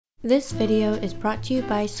This video is brought to you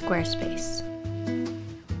by Squarespace.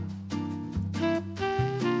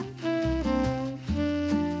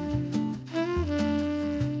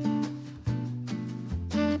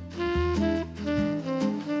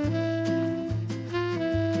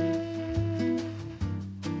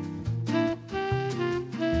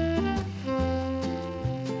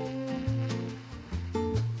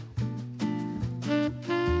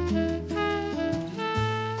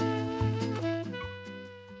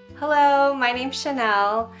 Hello, my name's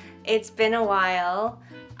Chanel. It's been a while.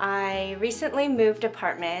 I recently moved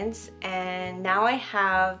apartments and now I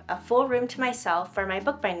have a full room to myself for my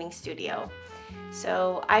bookbinding studio.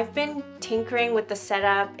 So I've been tinkering with the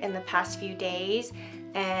setup in the past few days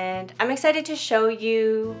and I'm excited to show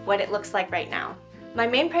you what it looks like right now. My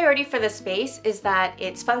main priority for the space is that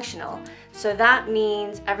it's functional. So that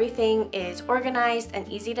means everything is organized and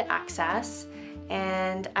easy to access.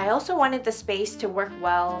 And I also wanted the space to work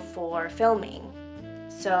well for filming.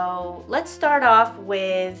 So let's start off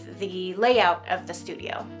with the layout of the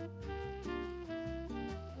studio.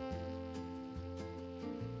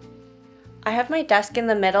 I have my desk in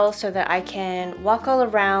the middle so that I can walk all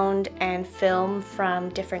around and film from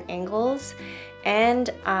different angles. And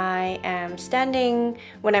I am standing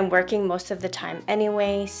when I'm working most of the time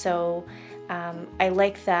anyway, so I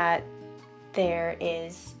like that there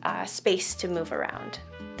is space to move around.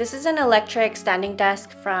 This is an electric standing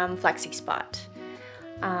desk from FlexiSpot.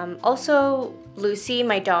 Also, Lucy,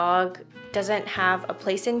 my dog, doesn't have a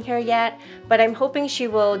place in here yet, but I'm hoping she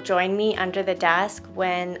will join me under the desk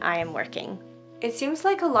when I am working. It seems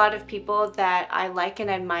like a lot of people that I like and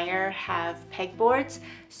admire have pegboards,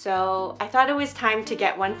 so I thought it was time to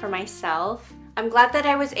get one for myself. I'm glad that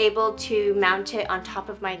I was able to mount it on top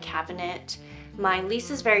of my cabinet. My lease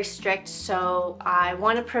is very strict, so I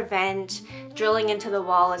want to prevent drilling into the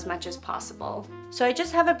wall as much as possible. So I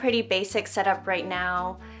just have a pretty basic setup right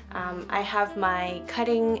now. I have my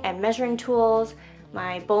cutting and measuring tools,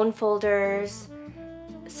 my bone folders,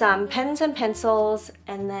 some pens and pencils,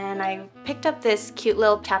 and then I picked up this cute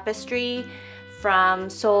little tapestry from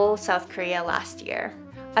Seoul, South Korea last year.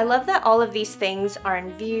 I love that all of these things are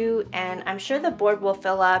in view, and I'm sure the board will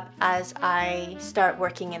fill up as I start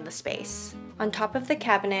working in the space. On top of the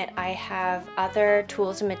cabinet, I have other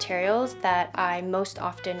tools and materials that I most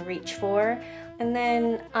often reach for. And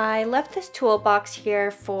then I left this toolbox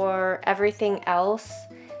here for everything else.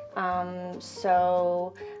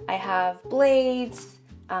 So I have blades,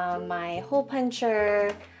 my hole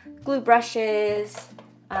puncher, glue brushes,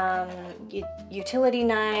 utility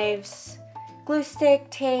knives, glue stick,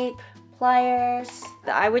 tape, pliers.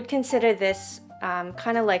 I would consider this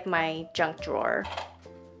kind of like my junk drawer.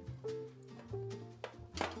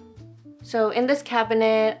 So in this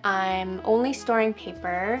cabinet, I'm only storing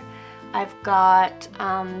paper. I've got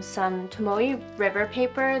some Tomoe River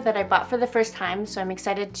paper that I bought for the first time, so I'm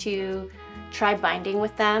excited to try binding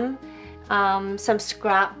with them. Some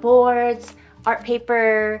scrap boards, art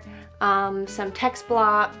paper, some text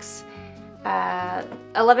blocks,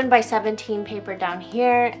 11 by 17 paper down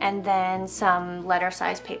here, and then some letter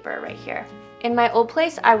size paper right here. In my old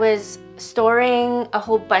place, I was storing a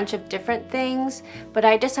whole bunch of different things, but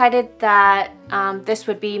I decided that this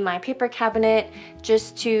would be my paper cabinet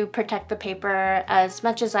just to protect the paper as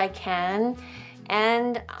much as I can.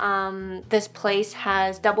 And this place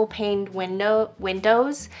has double paned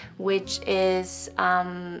windows, which is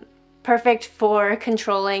perfect for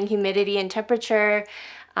controlling humidity and temperature.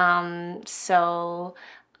 So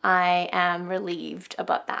I am relieved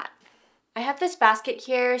about that. I have this basket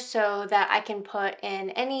here so that I can put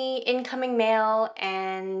in any incoming mail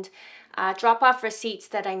and drop off receipts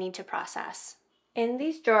that I need to process. In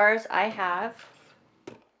these drawers I have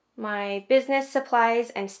my business supplies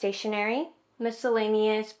and stationery,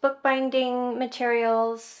 miscellaneous bookbinding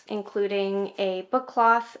materials, including a book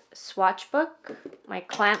cloth swatch book. My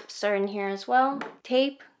clamps are in here as well.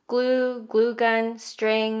 Tape, glue, glue gun,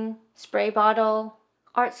 string, spray bottle,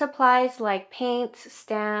 art supplies like paints,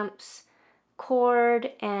 stamps,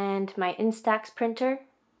 cord, and my Instax printer,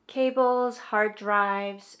 cables, hard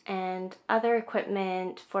drives, and other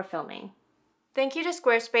equipment for filming. Thank you to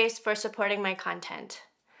Squarespace for supporting my content.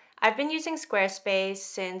 I've been using Squarespace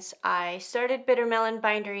since I started Bittermelon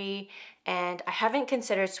Bindery, and I haven't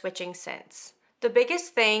considered switching since. The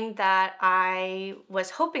biggest thing that I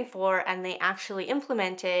was hoping for and they actually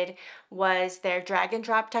implemented was their drag and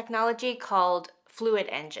drop technology called Fluid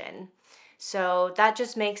Engine. So that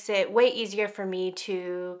just makes it way easier for me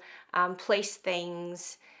to place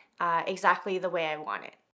things exactly the way I want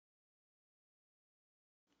it.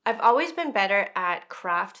 I've always been better at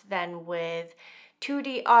craft than with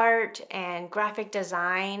 2D art and graphic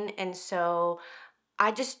design, and so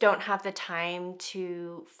I just don't have the time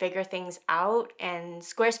to figure things out, and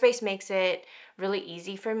Squarespace makes it really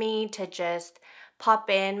easy for me to just pop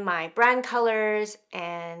in my brand colors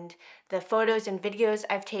and the photos and videos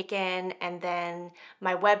I've taken, and then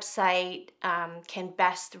my website can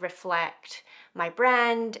best reflect my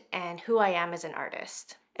brand and who I am as an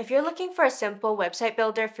artist. If you're looking for a simple website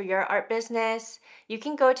builder for your art business, you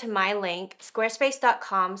can go to my link,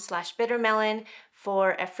 squarespace.com/bittermelon,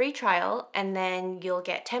 for a free trial, and then you'll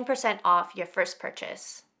get 10% off your first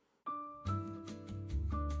purchase.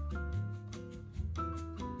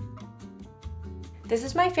 This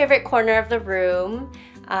is my favorite corner of the room.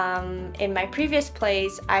 In my previous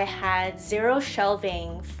place, I had 0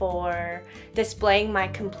 shelving for displaying my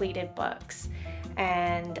completed books,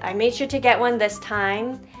 and I made sure to get one this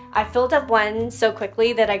time. I filled up one so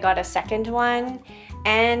quickly that I got a second one,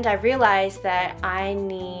 and I realized that I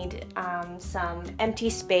need some empty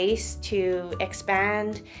space to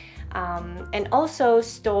expand and also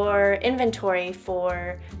store inventory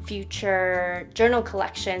for future journal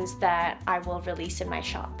collections that I will release in my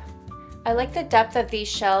shop. I like the depth of these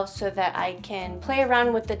shelves so that I can play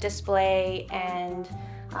around with the display and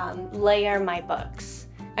layer my books.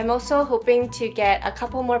 I'm also hoping to get a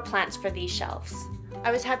couple more plants for these shelves.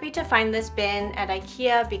 I was happy to find this bin at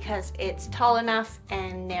IKEA because it's tall enough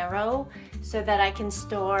and narrow so that I can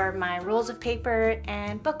store my rolls of paper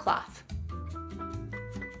and book cloth.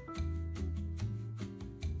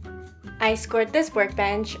 I scored this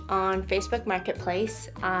workbench on Facebook Marketplace.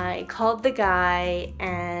 I called the guy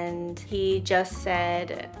and he just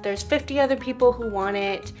said, there's 50 other people who want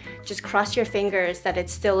it, just cross your fingers that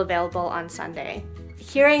it's still available on Sunday.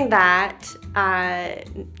 Hearing that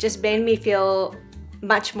just made me feel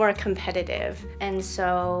much more competitive, and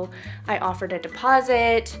so I offered a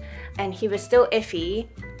deposit and he was still iffy.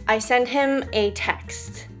 I sent him a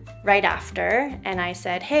text right after and I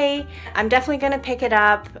said, hey, I'm definitely gonna pick it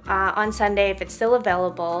up on Sunday if it's still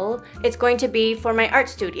available. It's going to be for my art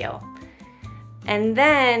studio. And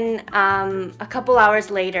then a couple hours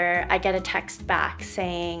later, I get a text back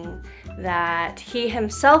saying that he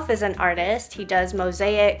himself is an artist. He does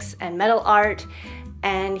mosaics and metal art,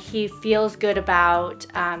 and he feels good about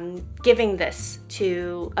giving this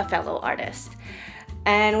to a fellow artist.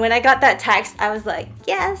 And when I got that text, I was like,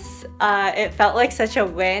 yes, it felt like such a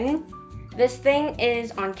win. This thing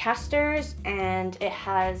is on casters and it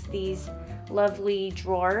has these lovely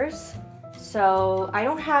drawers. So I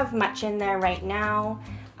don't have much in there right now.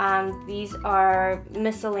 These are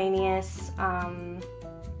miscellaneous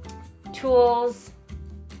tools.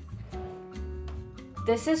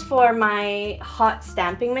 This is for my hot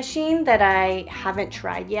stamping machine that I haven't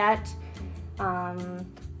tried yet.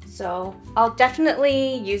 So I'll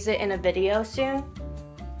definitely use it in a video soon.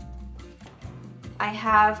 I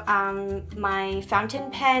have my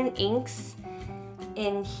fountain pen inks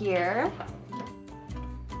in here,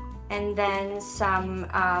 and then some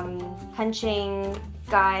punching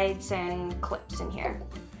guides and clips in here.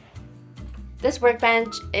 This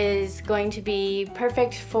workbench is going to be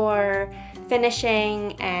perfect for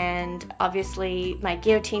finishing, and obviously my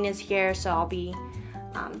guillotine is here, so I'll be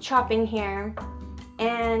chopping here.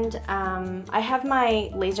 And I have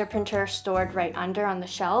my laser printer stored right under on the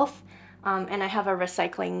shelf, and I have a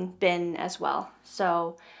recycling bin as well.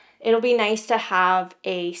 So it'll be nice to have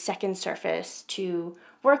a second surface to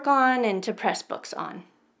work on and to press books on.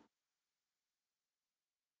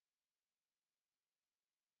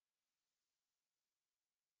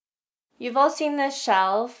 You've all seen this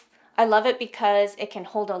shelf. I love it because it can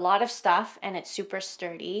hold a lot of stuff and it's super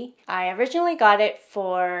sturdy. I originally got it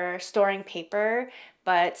for storing paper,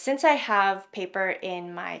 but since I have paper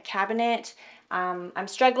in my cabinet, I'm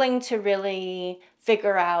struggling to really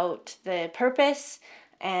figure out the purpose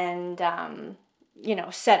and you know,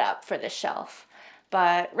 set up for this shelf.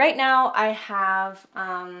 But right now I have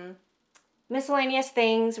miscellaneous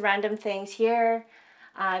things, random things here.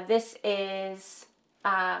 This is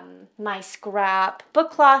my scrap book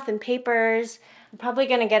cloth and papers. I'm probably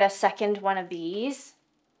gonna get a second one of these.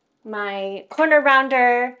 My corner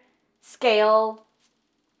rounder, scale,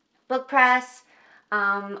 book press.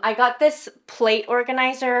 I got this plate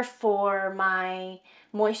organizer for my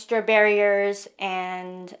moisture barriers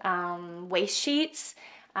and waste sheets.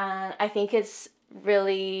 I think it's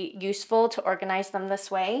really useful to organize them this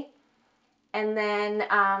way. And then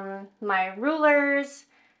my rulers,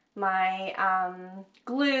 my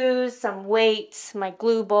glues, some weights, my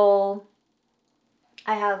glue bowl.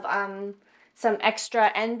 I have some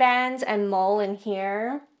extra end bands and mull in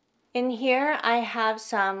here. In here I have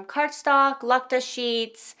some cardstock, Lacta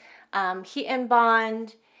sheets, heat and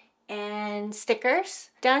bond, and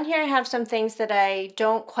stickers. Down here I have some things that I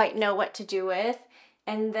don't quite know what to do with.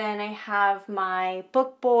 And then I have my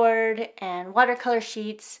book board and watercolor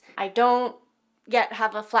sheets. I don't yet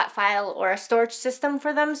have a flat file or a storage system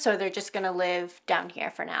for them, so they're just gonna live down here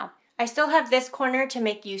for now. I still have this corner to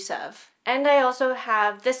make use of. And I also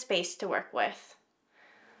have this space to work with.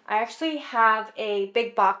 I actually have a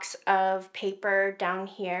big box of paper down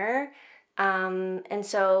here. And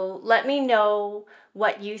so let me know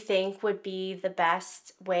what you think would be the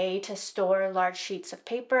best way to store large sheets of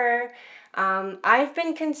paper. I've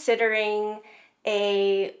been considering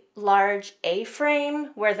a large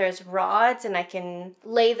A-frame where there's rods and I can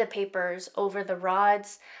lay the papers over the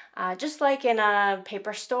rods, just like in a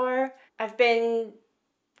paper store. I've been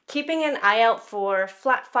keeping an eye out for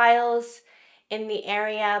flat files in the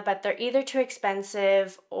area, but they're either too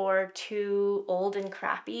expensive or too old and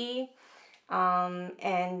crappy.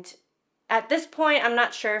 And at this point, I'm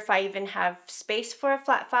not sure if I even have space for a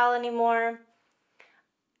flat file anymore.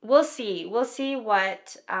 We'll see. We'll see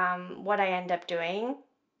what I end up doing,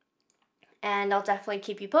 and I'll definitely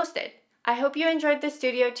keep you posted. I hope you enjoyed the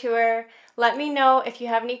studio tour. Let me know if you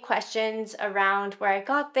have any questions around where I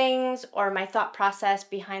got things or my thought process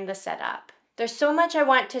behind the setup. There's so much I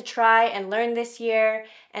want to try and learn this year,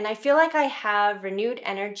 and I feel like I have renewed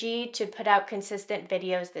energy to put out consistent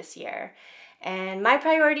videos this year. And my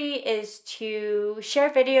priority is to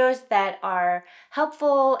share videos that are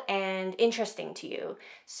helpful and interesting to you.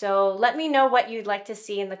 So let me know what you'd like to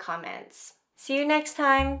see in the comments. See you next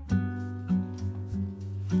time!